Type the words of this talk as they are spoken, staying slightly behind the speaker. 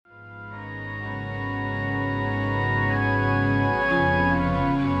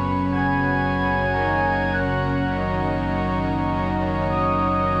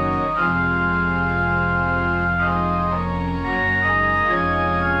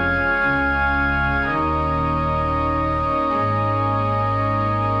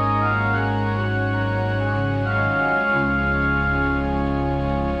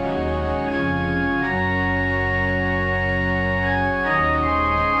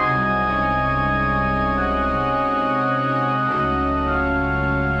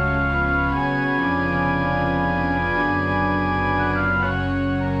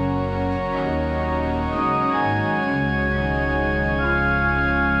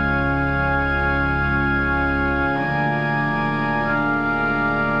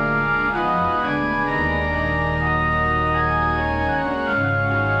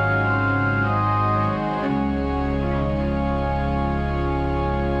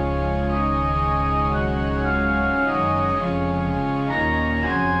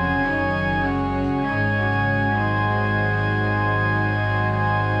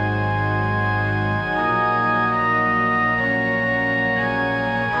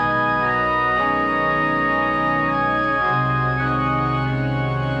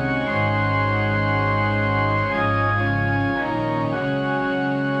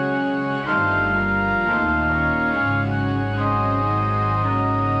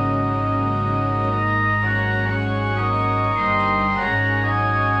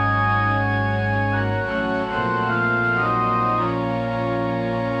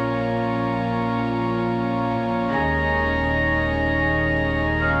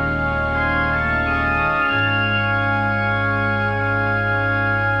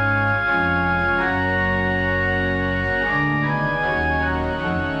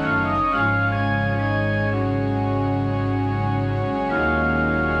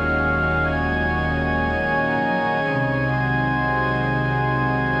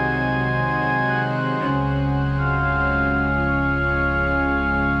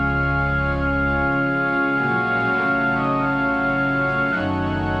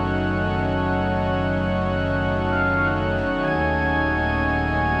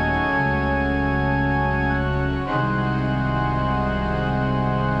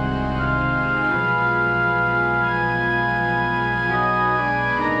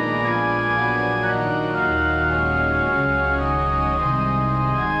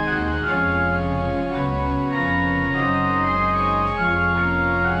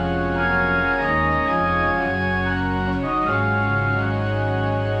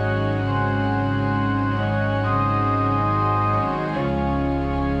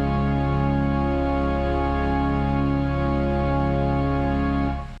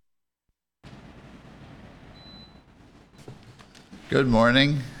Good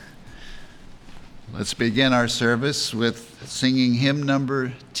morning. Let's begin our service with singing hymn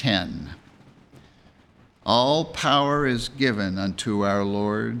number 10. All power is given unto our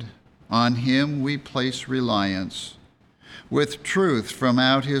Lord. On him we place reliance. With truth from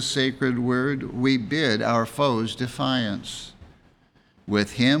out his sacred word, we bid our foes defiance.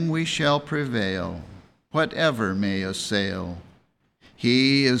 With him we shall prevail, whatever may assail.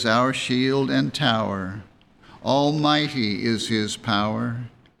 He is our shield and tower. Almighty is his power.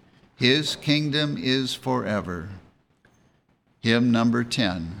 His kingdom is forever. Hymn number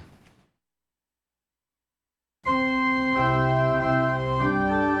 10.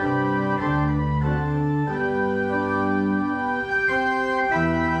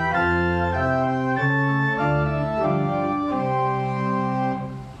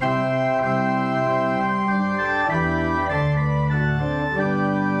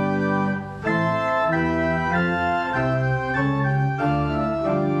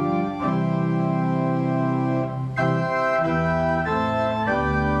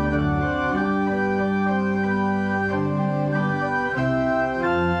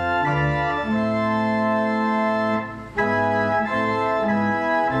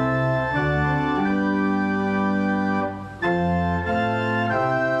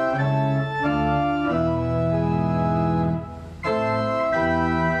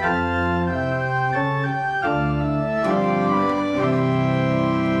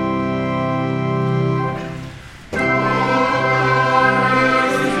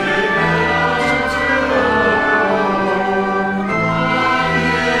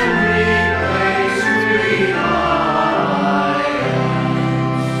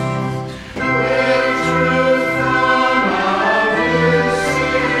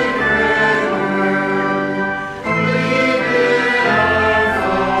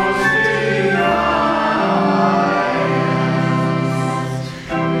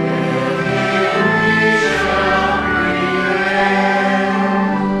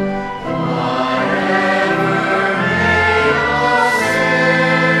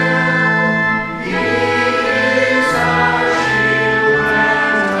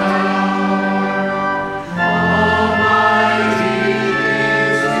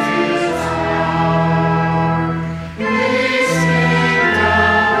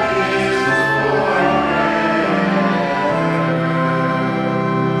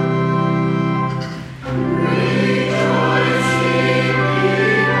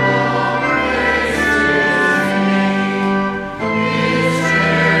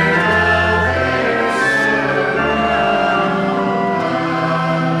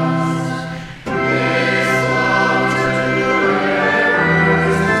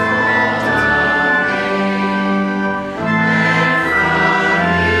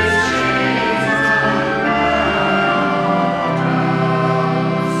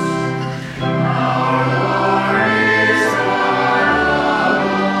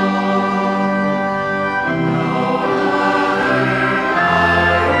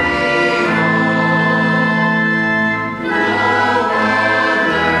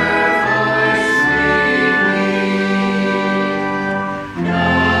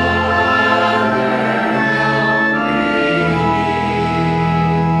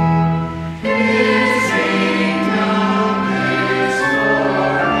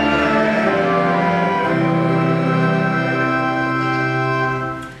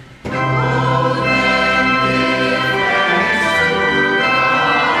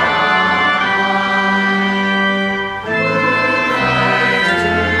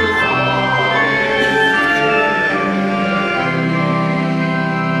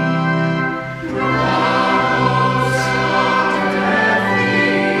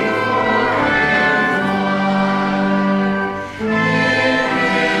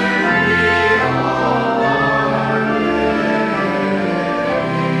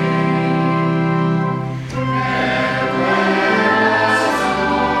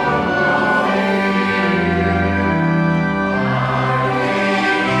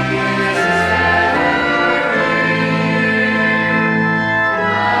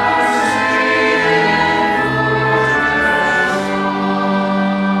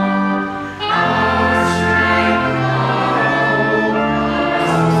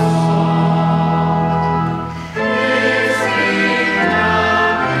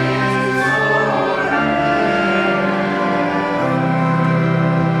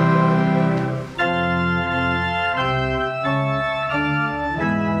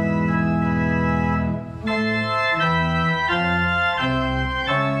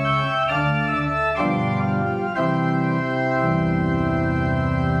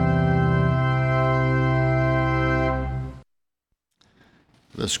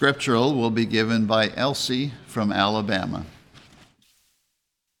 scriptural will be given by Elsie from Alabama.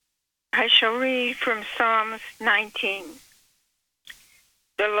 I shall read from Psalms 19.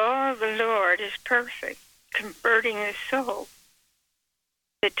 The law of the Lord is perfect, converting the soul.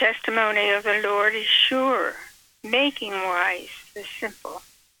 The testimony of the Lord is sure, making wise the simple.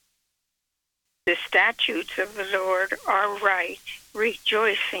 The statutes of the Lord are right,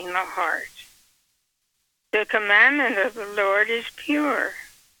 rejoicing the heart. The commandment of the Lord is pure,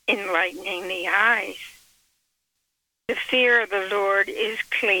 enlightening the eyes. The fear of the Lord is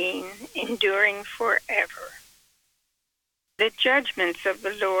clean, enduring forever. The judgments of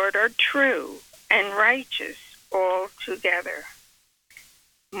the Lord are true and righteous altogether.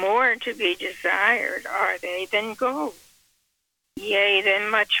 More to be desired are they than gold, yea, than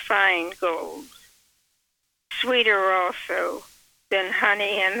much fine gold. Sweeter also than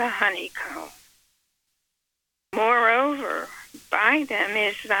honey and the honeycomb. Moreover, by them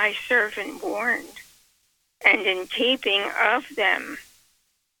is thy servant warned, and in keeping of them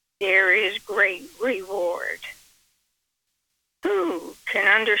there is great reward. Who can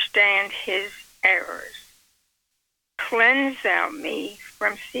understand his errors? Cleanse thou me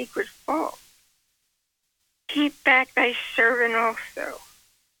from secret fault. Keep back thy servant also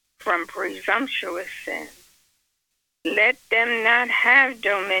from presumptuous sin. Let them not have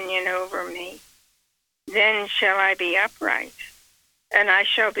dominion over me. Then shall I be upright, and I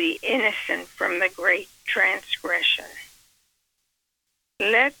shall be innocent from the great transgression.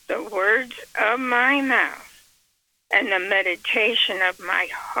 Let the words of my mouth and the meditation of my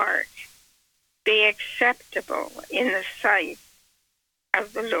heart be acceptable in the sight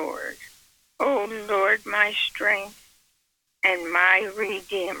of the Lord, O Lord, my strength and my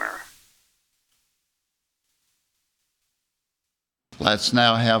Redeemer. Let's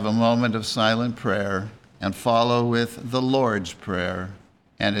now have a moment of silent prayer and follow with the Lord's Prayer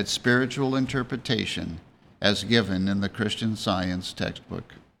and its spiritual interpretation as given in the Christian Science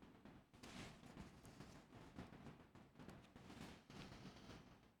textbook.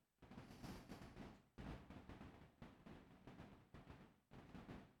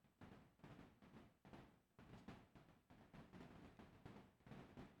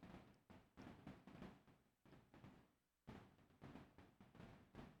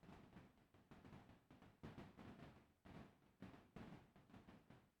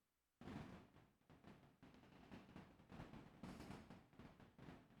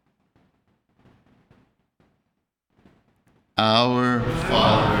 Our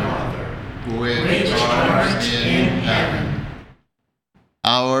Father, which art in heaven,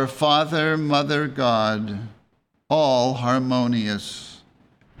 our Father, Mother God, all harmonious,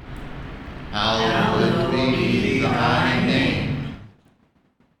 hallowed be thy name.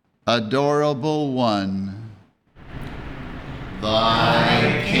 Adorable One,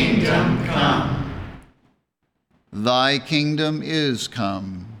 thy kingdom come. Thy kingdom is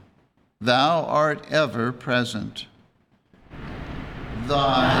come. Thou art ever present.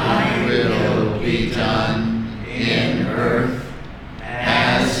 Thy will be done in earth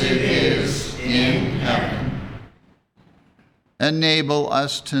as it is in heaven. Enable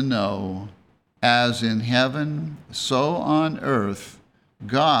us to know, as in heaven, so on earth,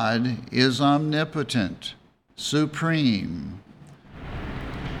 God is omnipotent, supreme.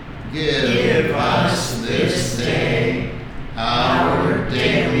 Give us this day our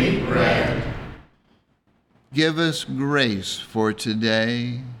daily bread. Give us grace for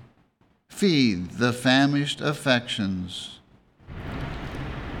today. Feed the famished affections.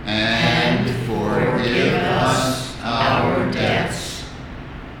 And forgive us our debts,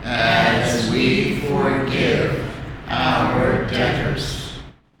 as we forgive our debtors.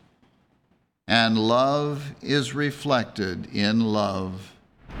 And love is reflected in love.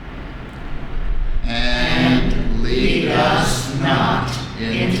 And lead us not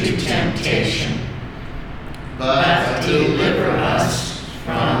into temptation, but deliver us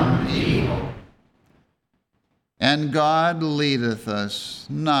from evil. And God leadeth us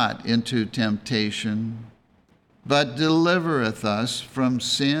not into temptation, but delivereth us from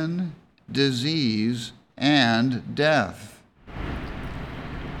sin, disease, and death.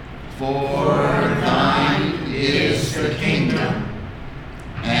 For thine is the kingdom,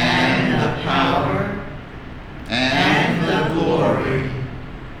 and the power, and the glory,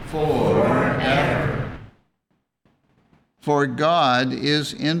 forever. For God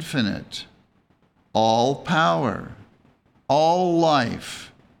is infinite, all power, all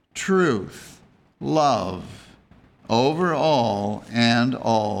life, truth, love, over all and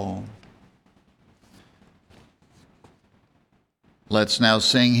all. Let's now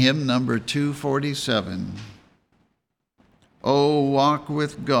sing hymn number 247. Oh, walk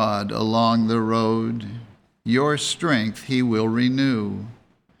with God along the road. Your strength he will renew.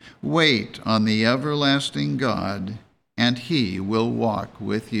 Wait on the everlasting God, and he will walk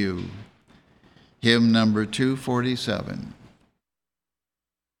with you. Hymn number 247.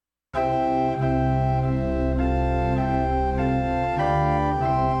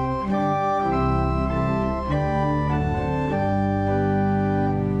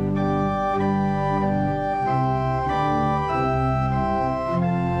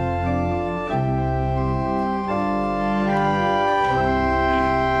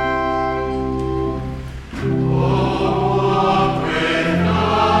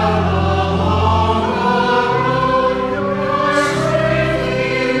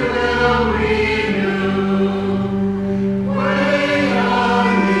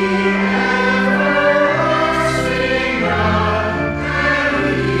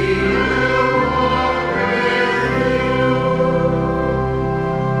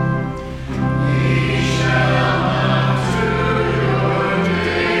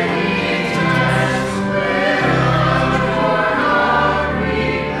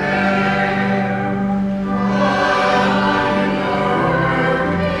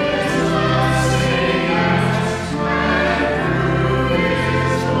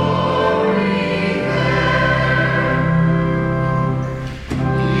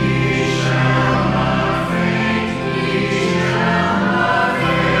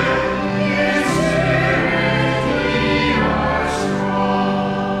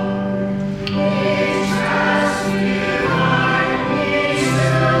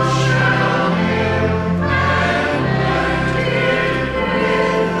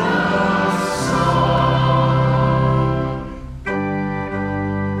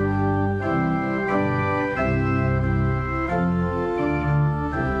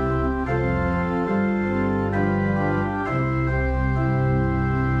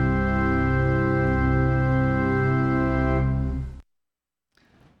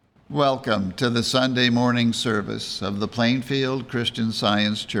 Welcome to the Sunday morning service of the Plainfield Christian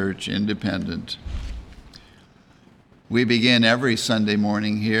Science Church Independent. We begin every Sunday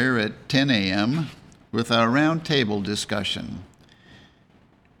morning here at 10 a.m. with our roundtable discussion.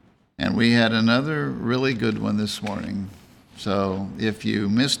 And we had another really good one this morning. So if you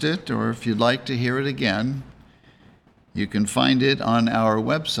missed it or if you'd like to hear it again, you can find it on our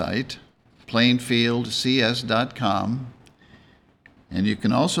website, plainfieldcs.com. And you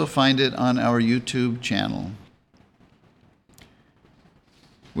can also find it on our YouTube channel.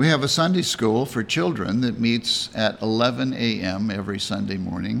 We have a Sunday school for children that meets at 11 a.m. every Sunday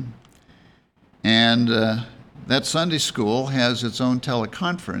morning. And that Sunday school has its own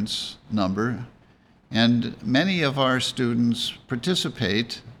teleconference number. And many of our students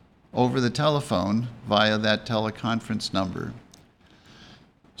participate over the telephone via that teleconference number.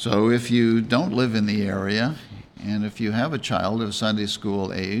 So if you don't live in the area, and if you have a child of Sunday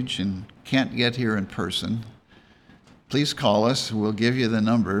school age and can't get here in person, please call us. We'll give you the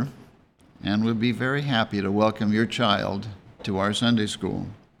number, and we'll be very happy to welcome your child to our Sunday school.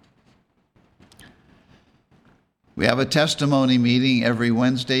 We have a testimony meeting every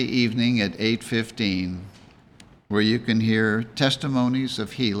Wednesday evening at 8:15, where you can hear testimonies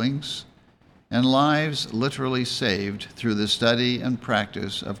of healings and lives literally saved through the study and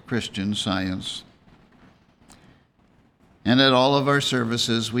practice of Christian Science. And at all of our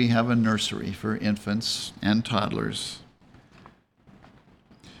services, we have a nursery for infants and toddlers.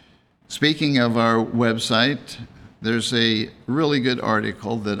 Speaking of our website, there's a really good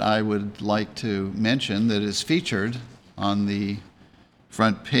article that I would like to mention that is featured on the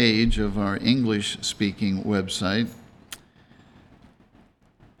front page of our English-speaking website,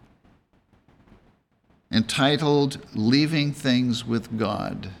 entitled Leaving Things with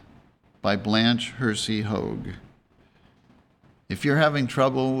God by Blanche Hersey Hogue. If you're having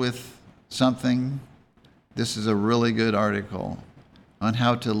trouble with something, this is a really good article on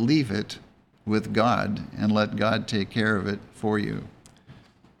how to leave it with God and let God take care of it for you.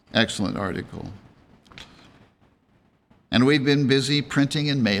 Excellent article. And we've been busy printing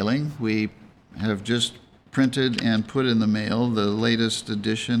and mailing. We have just printed and put in the mail the latest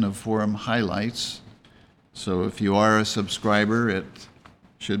edition of Forum Highlights. So if you are a subscriber, it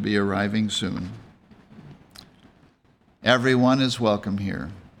should be arriving soon. Everyone is welcome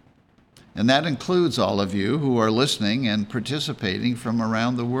here. And that includes all of you who are listening and participating from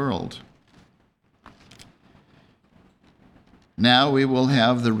around the world. Now we will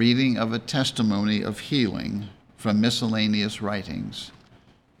have the reading of a testimony of healing from miscellaneous writings,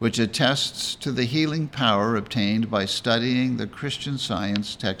 which attests to the healing power obtained by studying the Christian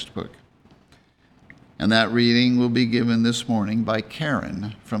Science textbook. And that reading will be given this morning by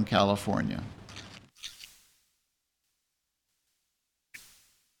Karen from California.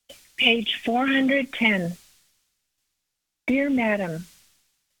 Page 410. Dear Madam,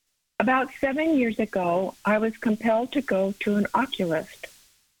 about 7 years ago, I was compelled to go to an oculist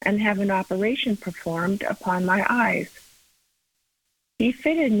and have an operation performed upon my eyes. He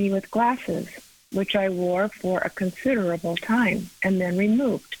fitted me with glasses, which I wore for a considerable time and then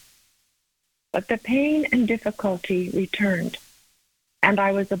removed. But the pain and difficulty returned, and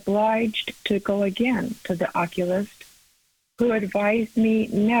I was obliged to go again to the oculist, who advised me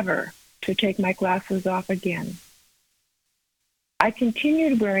never to take my glasses off again. I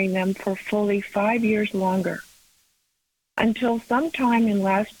continued wearing them for fully 5 years longer, until sometime in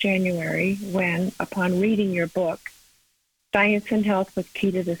last January when, upon reading your book, Science and Health with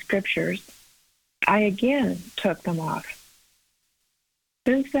Key to the Scriptures, I again took them off.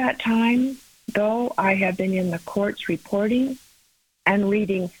 Since that time, though I have been in the courts reporting and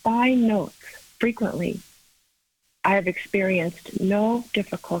reading fine notes frequently, I have experienced no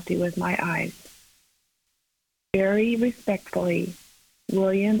difficulty with my eyes. Very respectfully,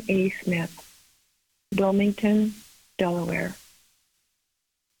 William A. Smith, Wilmington, Delaware.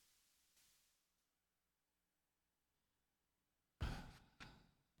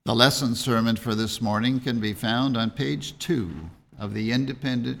 The lesson sermon for this morning can be found on page 2 of the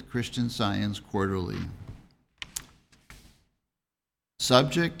Independent Christian Science Quarterly.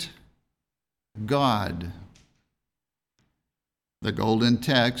 Subject, God. The golden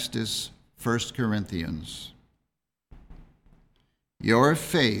text is 1 Corinthians. Your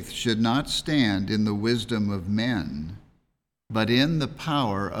faith should not stand in the wisdom of men, but in the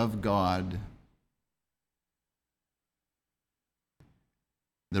power of God.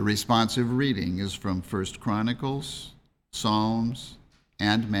 The responsive reading is from 1 Chronicles, Psalms,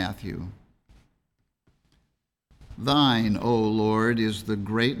 and Matthew. Thine, O Lord, is the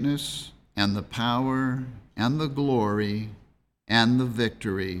greatness and the power and the glory and the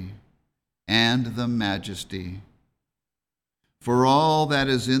victory and the majesty. For all that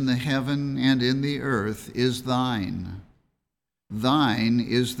is in the heaven and in the earth is thine. Thine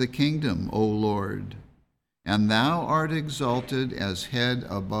is the kingdom, O Lord, and thou art exalted as head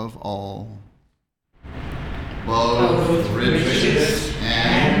above all. Both riches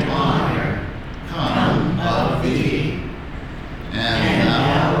and honor come of thee, and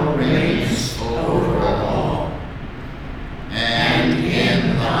thou reignest over all. And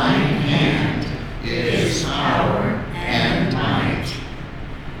in thine hand is power and might,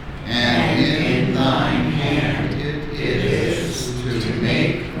 and in thine hand it is to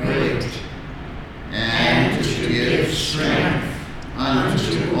make great, and to give strength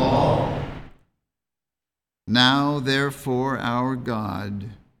unto all. Now, therefore, our God,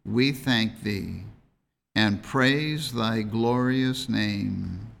 we thank thee, and praise thy glorious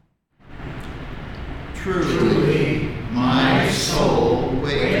name. Truly, my soul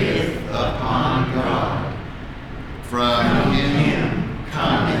waiteth upon God. From him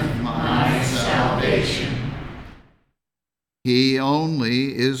cometh my salvation. He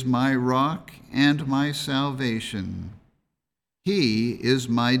only is my rock and my salvation. He is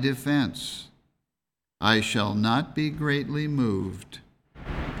my defense. I shall not be greatly moved.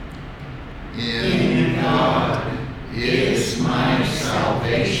 In God is my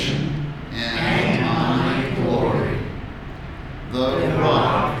salvation and my glory, the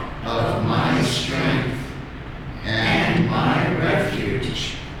rock of my strength, and my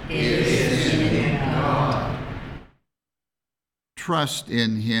refuge is in God. Trust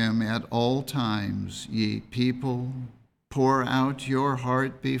in him at all times, ye people. Pour out your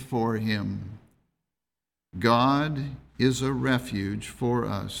heart before him. God is a refuge for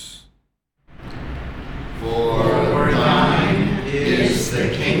us. For thine is the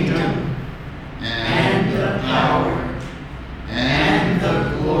kingdom, and the power, and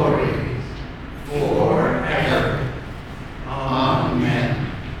the glory, forever.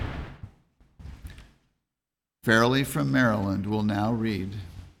 Amen. Fairley from Maryland will now read.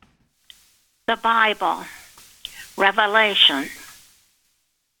 The Bible, Revelation.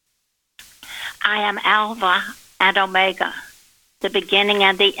 I am Alpha and Omega, the beginning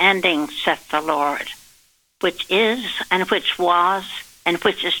and the ending, saith the Lord, which is, and which was, and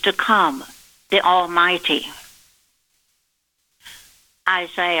which is to come, the Almighty.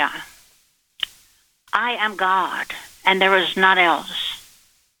 Isaiah. I am God, and there is none else.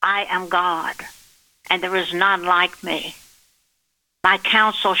 I am God, and there is none like me. My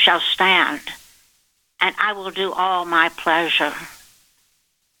counsel shall stand, and I will do all my pleasure.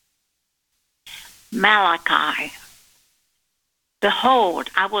 Malachi. Behold,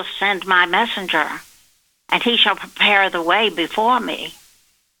 I will send my messenger, and he shall prepare the way before me.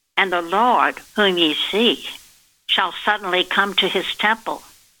 And the Lord, whom ye seek, shall suddenly come to his temple,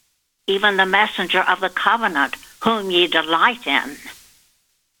 even the messenger of the covenant, whom ye delight in.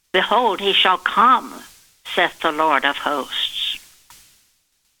 Behold, he shall come, saith the Lord of hosts.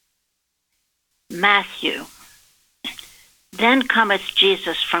 Matthew. Then cometh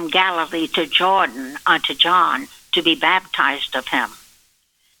Jesus from Galilee to Jordan unto John to be baptized of him.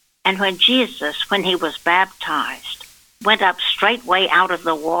 And when Jesus, when he was baptized, went up straightway out of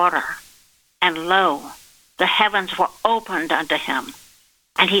the water, and lo, the heavens were opened unto him,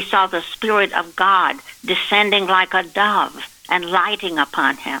 and he saw the Spirit of God descending like a dove and lighting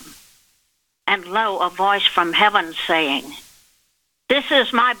upon him. And lo, a voice from heaven saying, This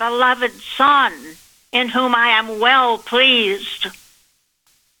is my beloved Son, in whom I am well pleased.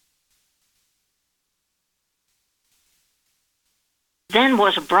 Then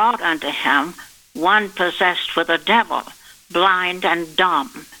was brought unto him one possessed with a devil, blind and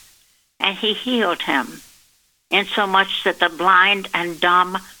dumb, and he healed him, insomuch that the blind and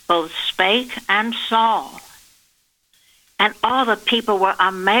dumb both spake and saw. And all the people were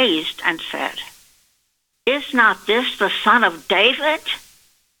amazed and said, Is not this the Son of David?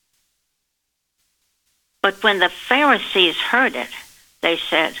 But when the Pharisees heard it, they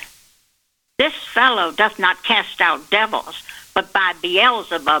said, This fellow doth not cast out devils, but by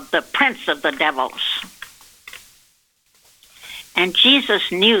Beelzebub, the prince of the devils. And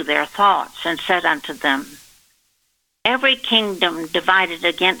Jesus knew their thoughts, and said unto them, Every kingdom divided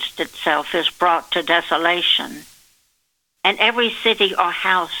against itself is brought to desolation, and every city or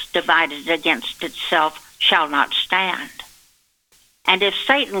house divided against itself shall not stand. And if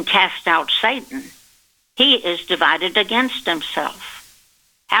Satan cast out Satan, he is divided against himself.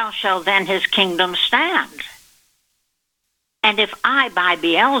 How shall then his kingdom stand? And if I by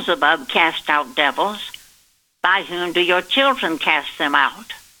Beelzebub cast out devils, by whom do your children cast them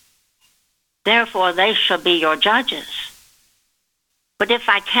out? Therefore they shall be your judges. But if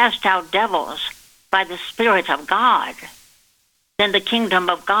I cast out devils by the Spirit of God, then the kingdom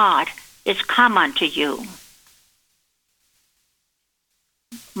of God is come unto you.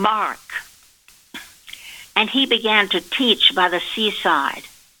 Mark. And he began to teach by the seaside,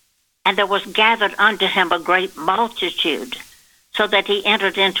 and there was gathered unto him a great multitude, so that he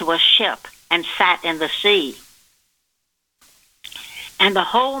entered into a ship and sat in the sea. And the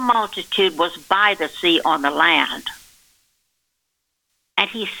whole multitude was by the sea on the land. And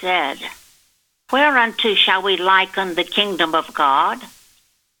he said, Whereunto shall we liken the kingdom of God?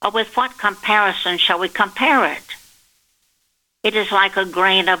 Or with what comparison shall we compare it? It is like a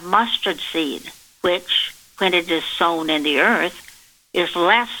grain of mustard seed, which, when it is sown in the earth, is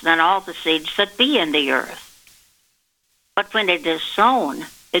less than all the seeds that be in the earth. But when it is sown,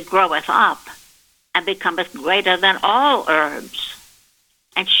 it groweth up, and becometh greater than all herbs,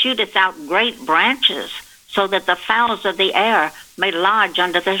 and shooteth out great branches, so that the fowls of the air may lodge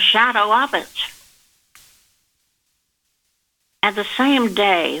under the shadow of it. And the same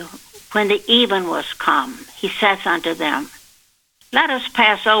day, when the even was come, he saith unto them, Let us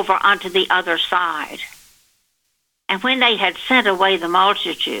pass over unto the other side. And when they had sent away the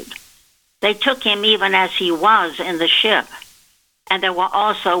multitude, they took him even as he was in the ship, and there were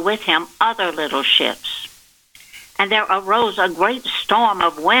also with him other little ships. And there arose a great storm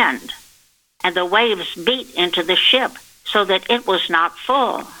of wind, and the waves beat into the ship, so that it was not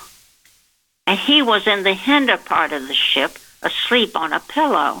full. And he was in the hinder part of the ship, asleep on a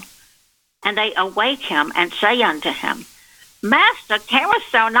pillow. And they awake him, and say unto him, Master,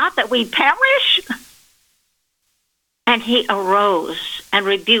 carest thou not that we perish? And he arose, and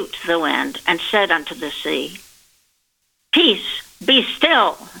rebuked the wind, and said unto the sea, Peace, be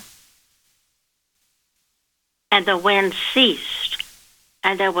still. And the wind ceased,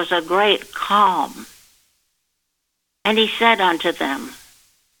 and there was a great calm. And he said unto them,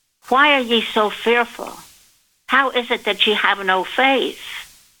 Why are ye so fearful? How is it that ye have no faith?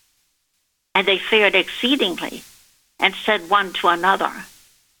 And they feared exceedingly, and said one to another,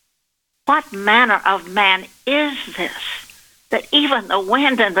 What manner of man is this, that even the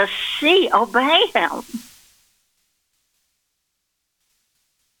wind and the sea obey him?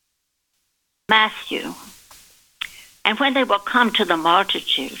 Matthew. And when they were come to the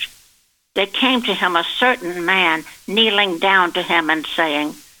multitude, there came to him a certain man, kneeling down to him and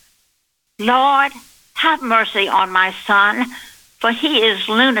saying, Lord, have mercy on my son, for he is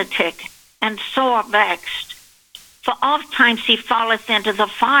lunatic and sore vexed. For oft times he falleth into the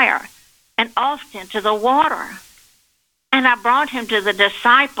fire, and oft into the water. And I brought him to the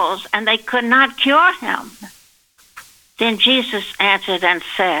disciples, and they could not cure him. Then Jesus answered and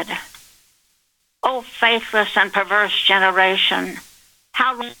said, O faithless and perverse generation,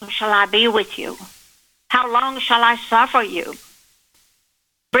 how long shall I be with you? How long shall I suffer you?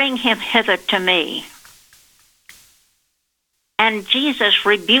 Bring him hither to me. And Jesus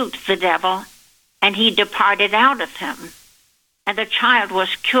rebuked the devil, and he departed out of him. And the child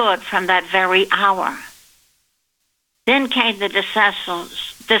was cured from that very hour. Then came the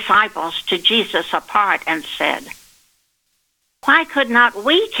disciples to Jesus apart and said, Why could not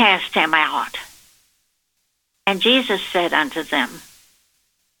we cast him out? And Jesus said unto them,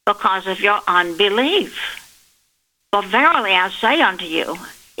 Because of your unbelief. For verily I say unto you,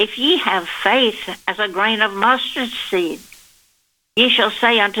 if ye have faith as a grain of mustard seed, ye shall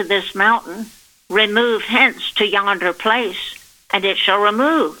say unto this mountain, Remove hence to yonder place, and it shall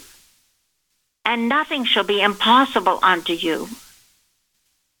remove. And nothing shall be impossible unto you.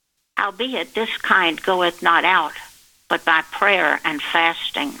 Howbeit this kind goeth not out, but by prayer and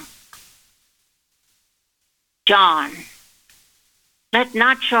fasting. John, let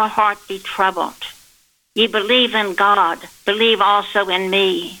not your heart be troubled. Ye believe in God, believe also in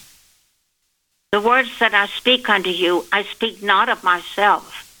me. The words that I speak unto you, I speak not of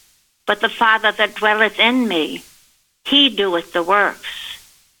myself, but the Father that dwelleth in me, he doeth the works.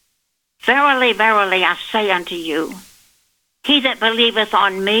 Verily, verily, I say unto you, he that believeth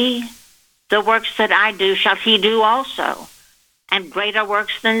on me, the works that I do shall he do also, and greater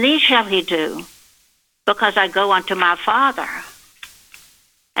works than these shall he do, because I go unto my Father.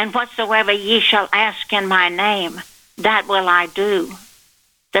 And whatsoever ye shall ask in my name, that will I do,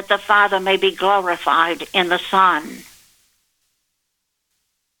 that the Father may be glorified in the Son.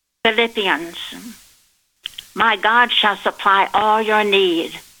 Philippians, my God shall supply all your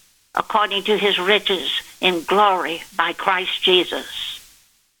need according to his riches in glory by Christ Jesus.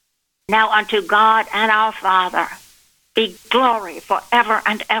 Now unto God and our Father be glory forever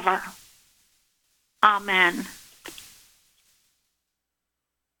and ever. Amen.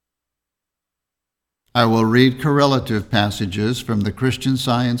 I will read correlative passages from the Christian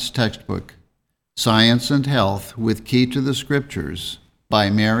Science textbook, Science and Health with Key to the Scriptures, by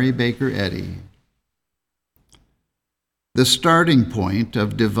Mary Baker Eddy. The starting point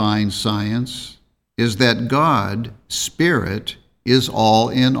of divine science is that God, Spirit, is all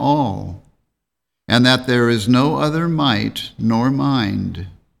in all, and that there is no other might nor mind.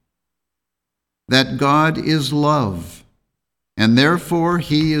 That God is love, and therefore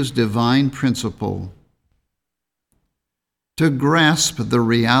he is divine principle. To grasp the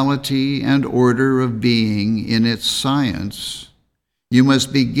reality and order of being in its science, you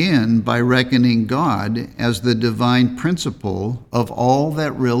must begin by reckoning God as the divine principle of all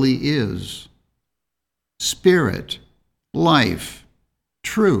that really is. Spirit, life,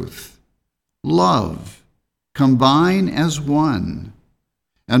 truth, love combine as one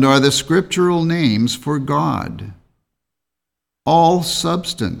and are the scriptural names for God. All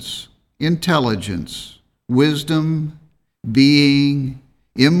substance, intelligence, wisdom, being,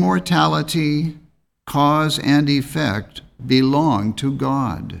 immortality, cause and effect belong to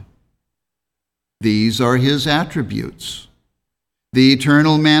God. These are his attributes, the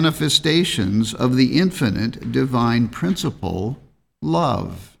eternal manifestations of the infinite divine principle,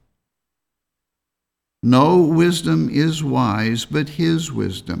 love. No wisdom is wise but his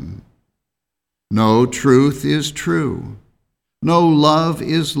wisdom. No truth is true. No love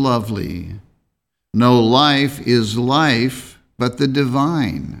is lovely. No life is life but the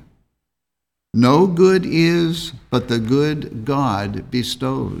divine. No good is but the good God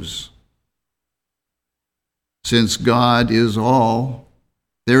bestows. Since God is all,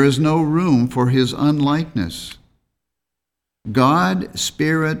 there is no room for his unlikeness. God,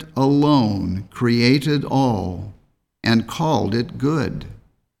 Spirit alone, created all and called it good.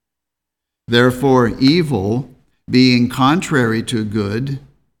 Therefore, evil, being contrary to good,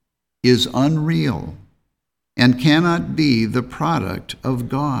 is unreal and cannot be the product of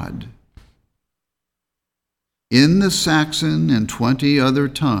God. In the Saxon and 20 other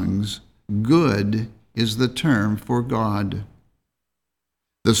tongues, good is the term for God.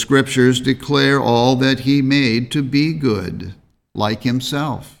 The Scriptures declare all that he made to be good, like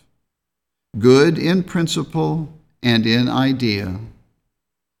himself, good in principle and in idea.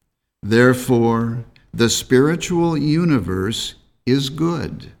 Therefore, the spiritual universe is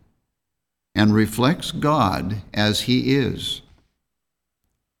good and reflects God as he is.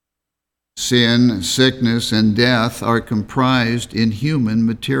 Sin, sickness, and death are comprised in human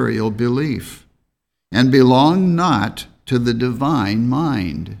material belief and belong not to the divine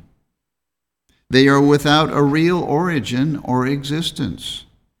mind. They are without a real origin or existence.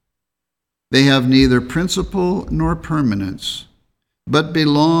 They have neither principle nor permanence, but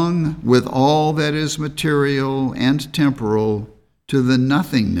belong with all that is material and temporal to the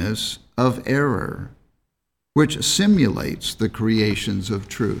nothingness of error, which simulates the creations of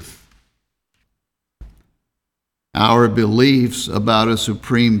truth. Our beliefs about a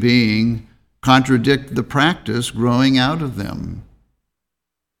supreme being contradict the practice growing out of them.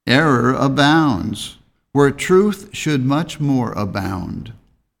 Error abounds where truth should much more abound.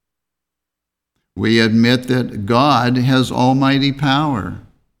 We admit that God has almighty power,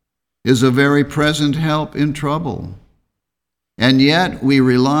 is a very present help in trouble, and yet we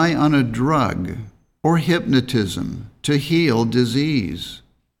rely on a drug or hypnotism to heal disease,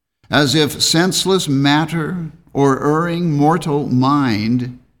 as if senseless matter or erring mortal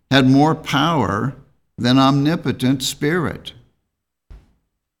mind had more power than omnipotent spirit.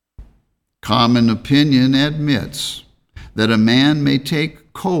 Common opinion admits that a man may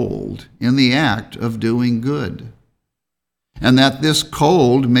take cold in the act of doing good, and that this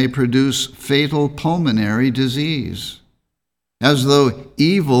cold may produce fatal pulmonary disease, as though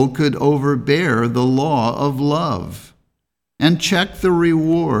evil could overbear the law of love and check the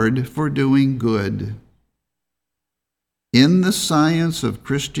reward for doing good. In the science of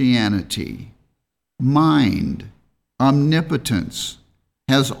Christianity, mind, omnipotence,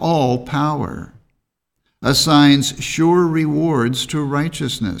 has all power, assigns sure rewards to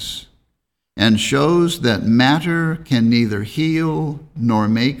righteousness, and shows that matter can neither heal nor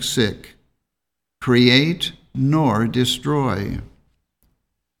make sick, create nor destroy.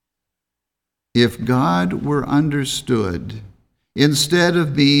 If God were understood, instead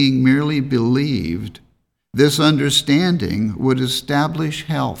of being merely believed, this understanding would establish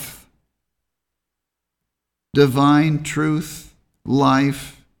health. Divine truth,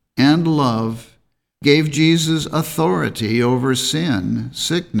 life, and love gave Jesus authority over sin,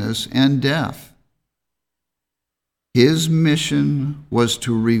 sickness, and death. His mission was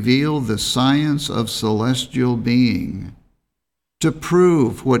to reveal the science of celestial being, to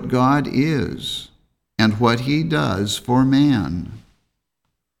prove what God is and what he does for man.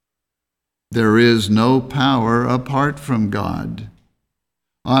 There is no power apart from God.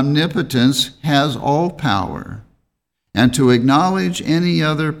 Omnipotence has all power, and to acknowledge any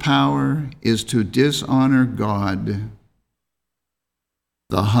other power is to dishonor God.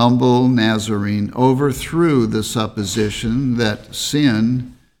 The humble Nazarene overthrew the supposition that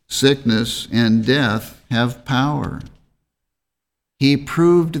sin, sickness, and death have power. He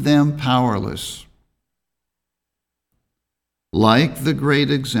proved them powerless. Like the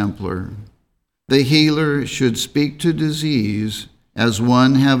great exemplar, the healer should speak to disease as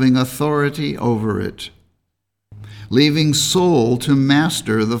one having authority over it, leaving soul to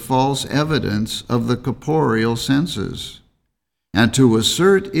master the false evidence of the corporeal senses, and to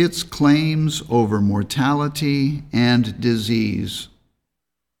assert its claims over mortality and disease.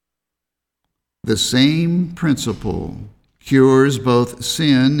 The same principle cures both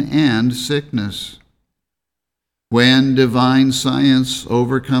sin and sickness. When divine science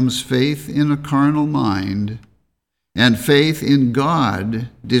overcomes faith in a carnal mind, and faith in God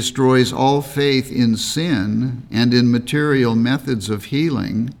destroys all faith in sin and in material methods of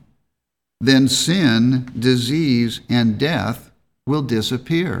healing, then sin, disease, and death will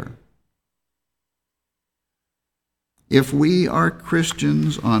disappear. If we are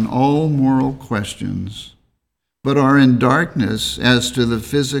Christians on all moral questions, but are in darkness as to the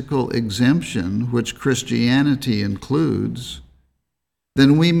physical exemption which Christianity includes,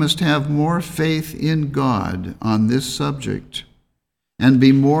 then we must have more faith in God on this subject and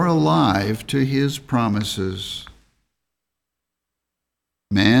be more alive to his promises.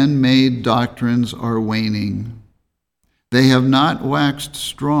 Man-made doctrines are waning. They have not waxed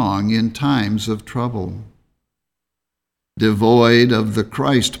strong in times of trouble. Devoid of the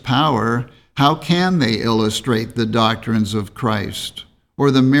Christ power, how can they illustrate the doctrines of Christ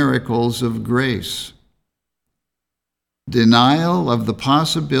or the miracles of grace? Denial of the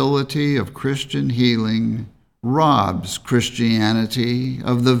possibility of Christian healing robs Christianity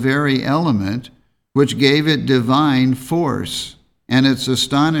of the very element which gave it divine force and its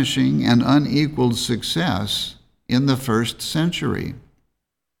astonishing and unequaled success in the first century.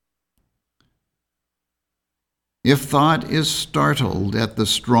 If thought is startled at the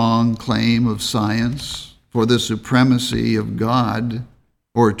strong claim of science for the supremacy of God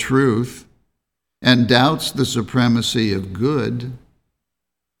or truth, and doubts the supremacy of good,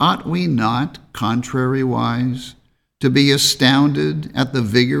 ought we not, contrariwise, to be astounded at the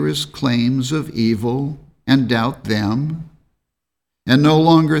vigorous claims of evil and doubt them, and no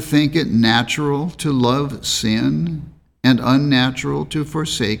longer think it natural to love sin and unnatural to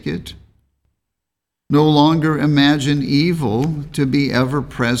forsake it? no longer imagine evil to be ever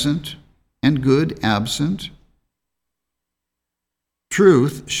present and good absent.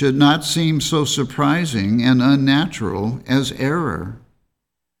 Truth should not seem so surprising and unnatural as error,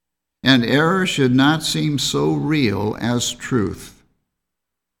 and error should not seem so real as truth.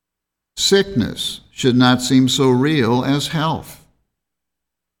 Sickness should not seem so real as health.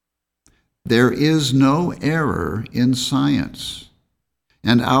 There is no error in science,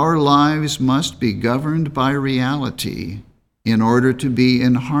 and our lives must be governed by reality in order to be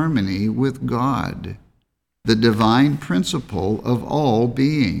in harmony with God, the divine principle of all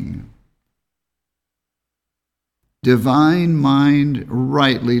being. Divine mind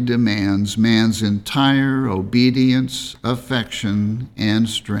rightly demands man's entire obedience, affection, and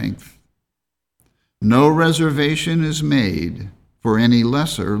strength. No reservation is made for any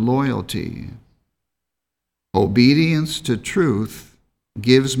lesser loyalty. Obedience to truth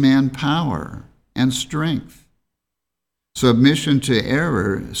gives man power and strength. Submission to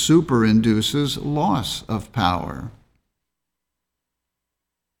error superinduces loss of power.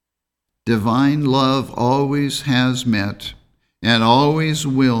 Divine love always has met and always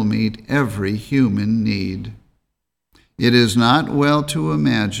will meet every human need. It is not well to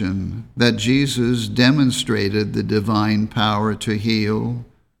imagine that Jesus demonstrated the divine power to heal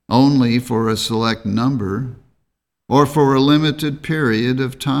only for a select number or for a limited period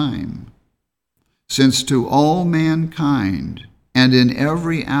of time, since to all mankind and in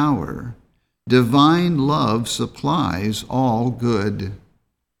every hour, divine love supplies all good.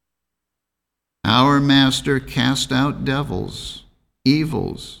 Our Master cast out devils,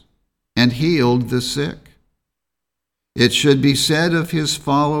 evils, and healed the sick. It should be said of his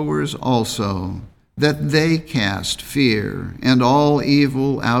followers also that they cast fear and all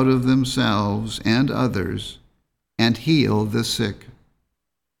evil out of themselves and others and heal the sick.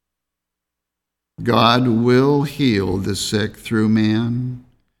 God will heal the sick through man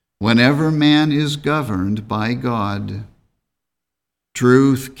whenever man is governed by God.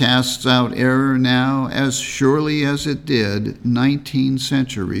 Truth casts out error now as surely as it did 19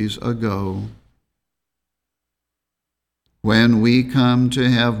 centuries ago. When we come to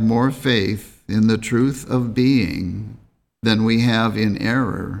have more faith in the truth of being than we have in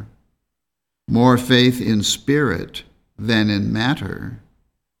error, more faith in spirit than in matter,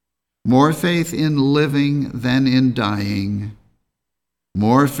 more faith in living than in dying,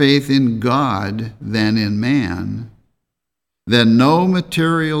 more faith in God than in man, then no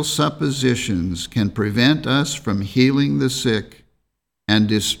material suppositions can prevent us from healing the sick and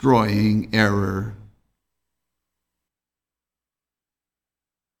destroying error.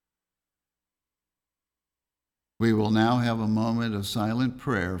 We will now have a moment of silent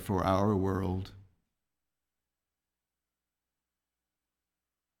prayer for our world.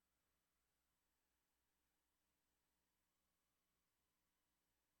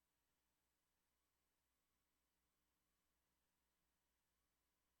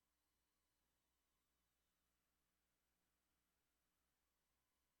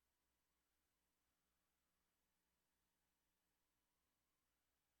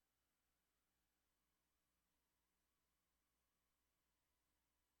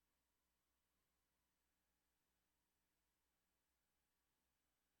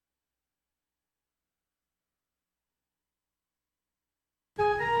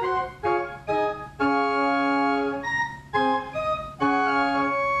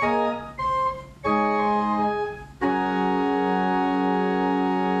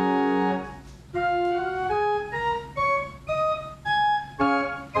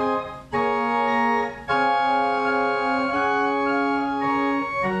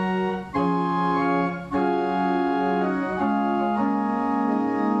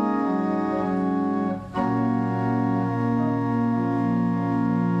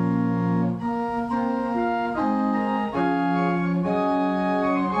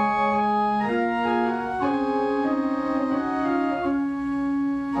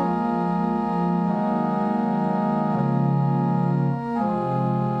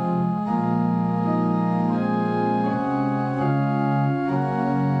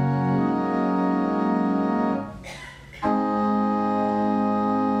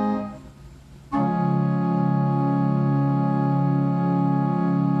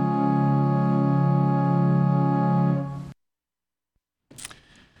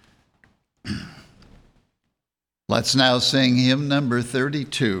 Let's now sing hymn number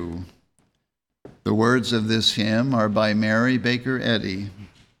 32. The words of this hymn are by Mary Baker Eddy.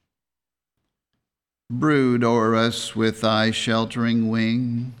 Brood o'er us with thy sheltering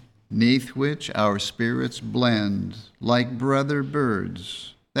wing, 'neath which our spirits blend like brother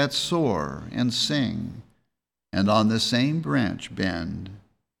birds that soar and sing, and on the same branch bend.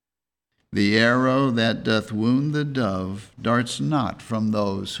 The arrow that doth wound the dove darts not from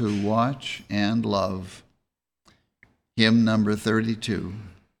those who watch and love. Hymn number 32.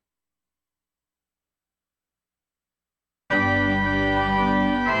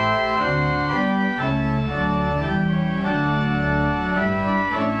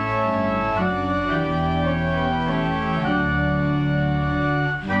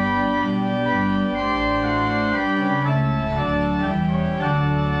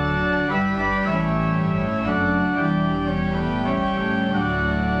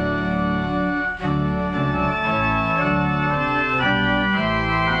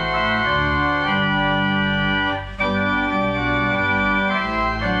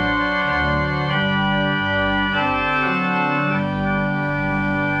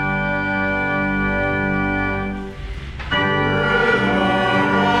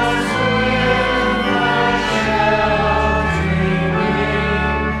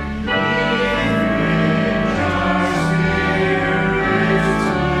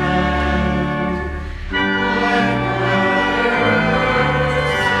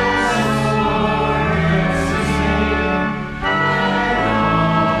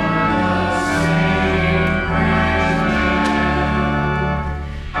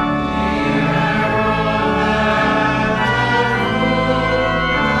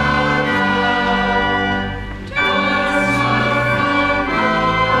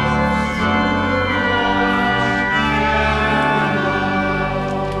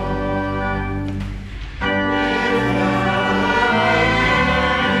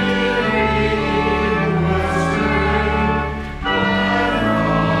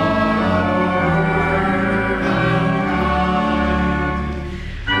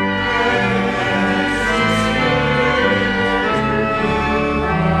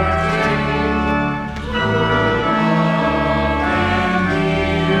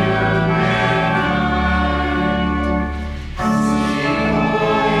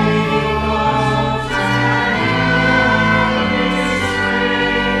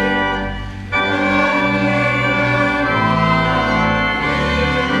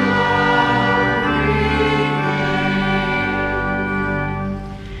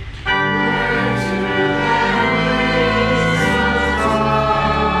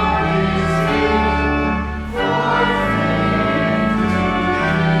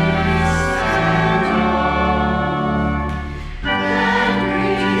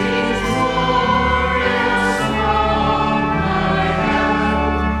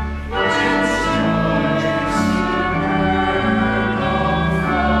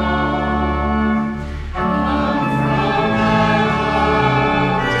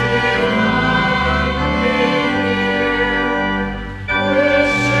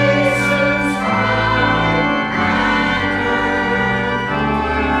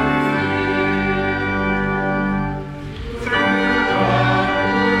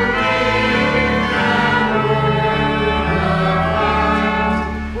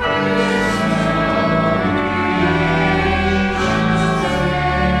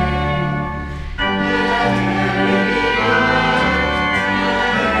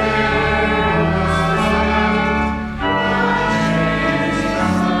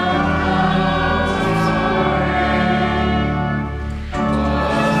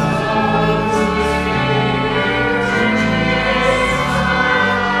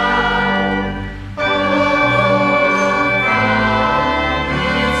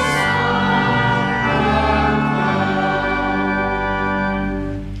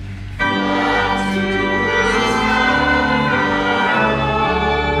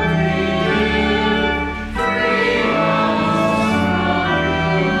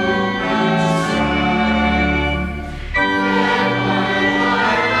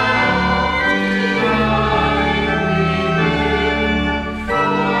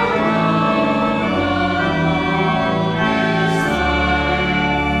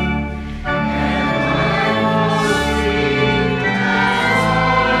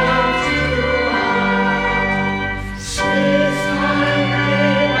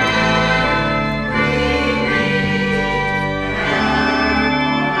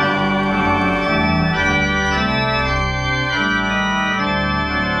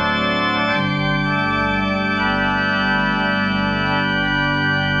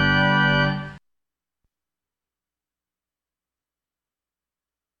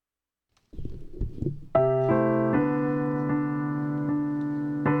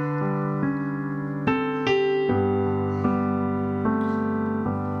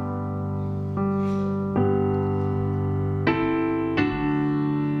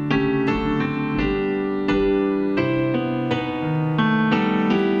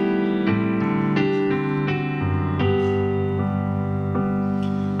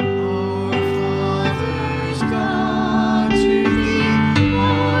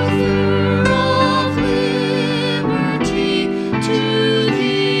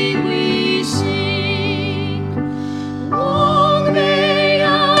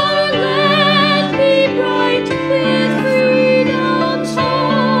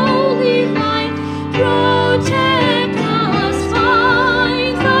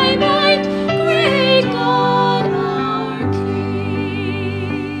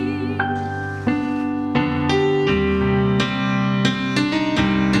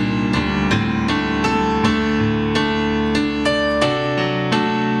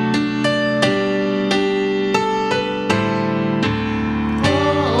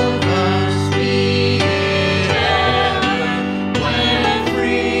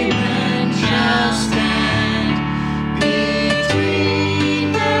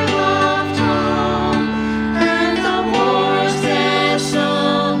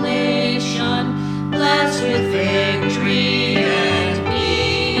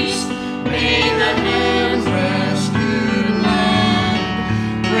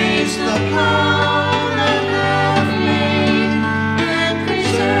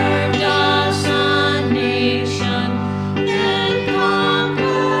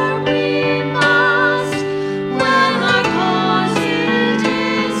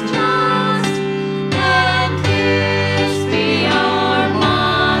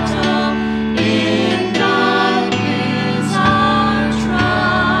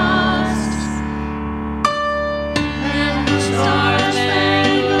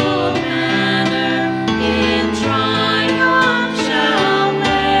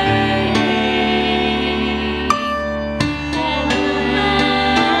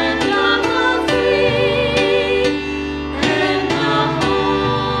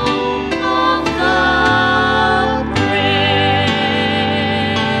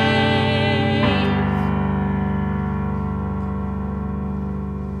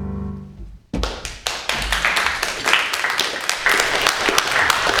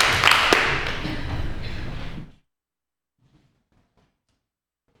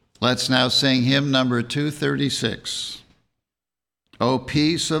 Let's now sing hymn number 236. O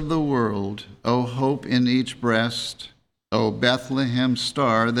peace of the world, O hope in each breast, O Bethlehem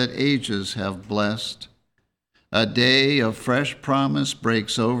star that ages have blessed. A day of fresh promise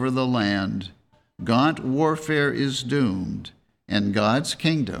breaks over the land. Gaunt warfare is doomed, and God's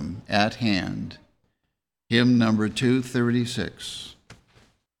kingdom at hand. Hymn number 236.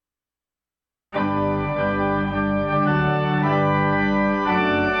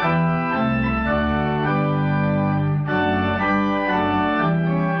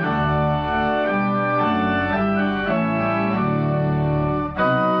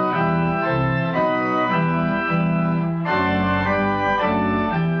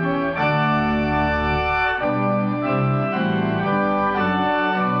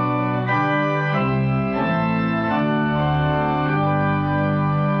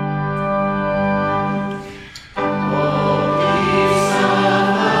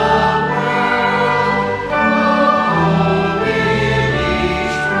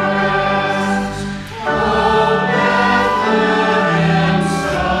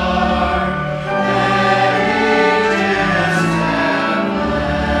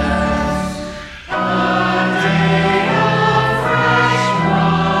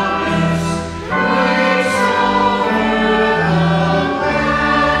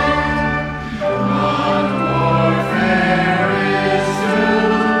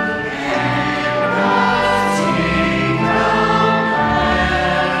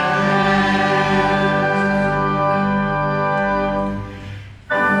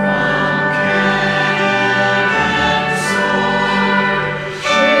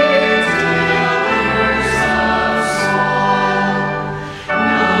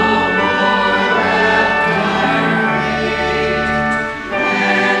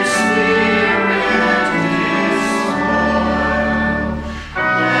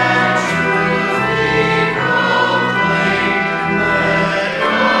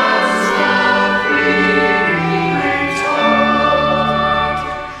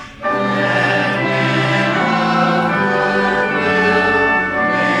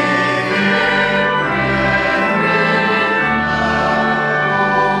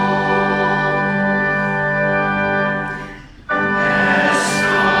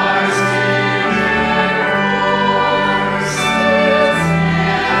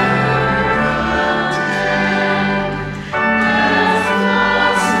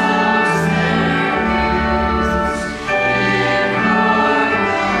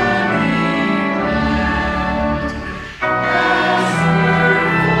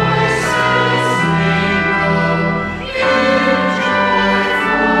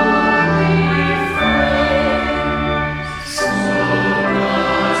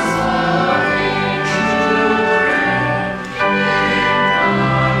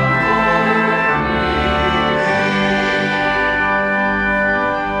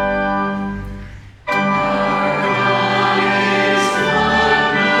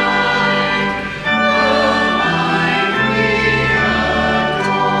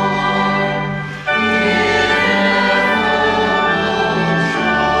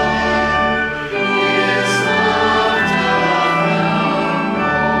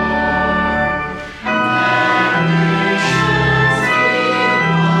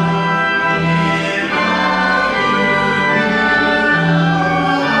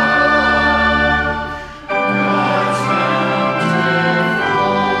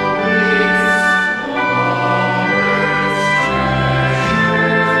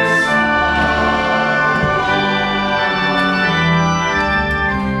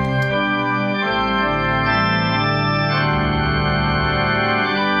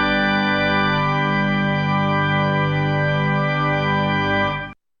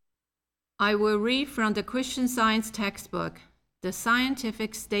 I will read from the Christian Science textbook, The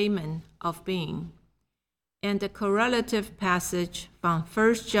Scientific Statement of Being, and the correlative passage from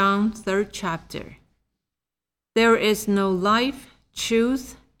 1 John 3rd chapter. There is no life,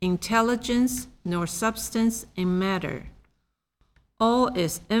 truth, intelligence, nor substance in matter. All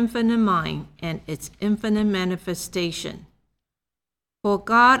is infinite mind and its infinite manifestation. For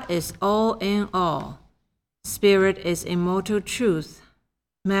God is all in all. Spirit is immortal truth.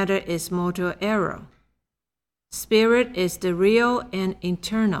 Matter is mortal error. Spirit is the real and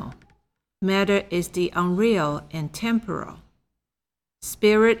eternal. Matter is the unreal and temporal.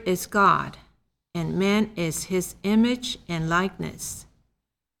 Spirit is God, and man is his image and likeness.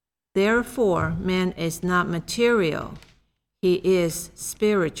 Therefore, man is not material, he is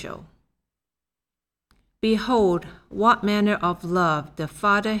spiritual. Behold, what manner of love the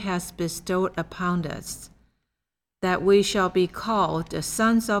Father has bestowed upon us, that we shall be called the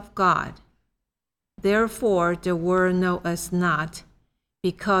sons of God. Therefore the world knoweth us not,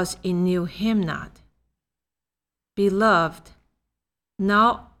 because it knew him not. Beloved,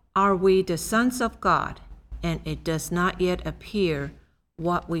 now are we the sons of God, and it does not yet appear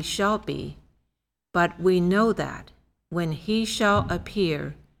what we shall be, but we know that, when he shall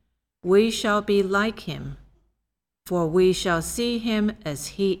appear, we shall be like him, for we shall see him as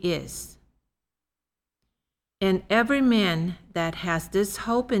he is. And every man that has this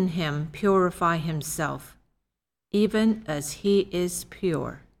hope in him purify himself, even as he is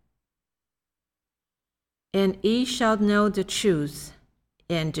pure. And ye shall know the truth,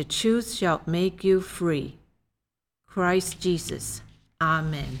 and the truth shall make you free. Christ Jesus.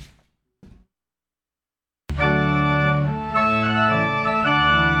 Amen.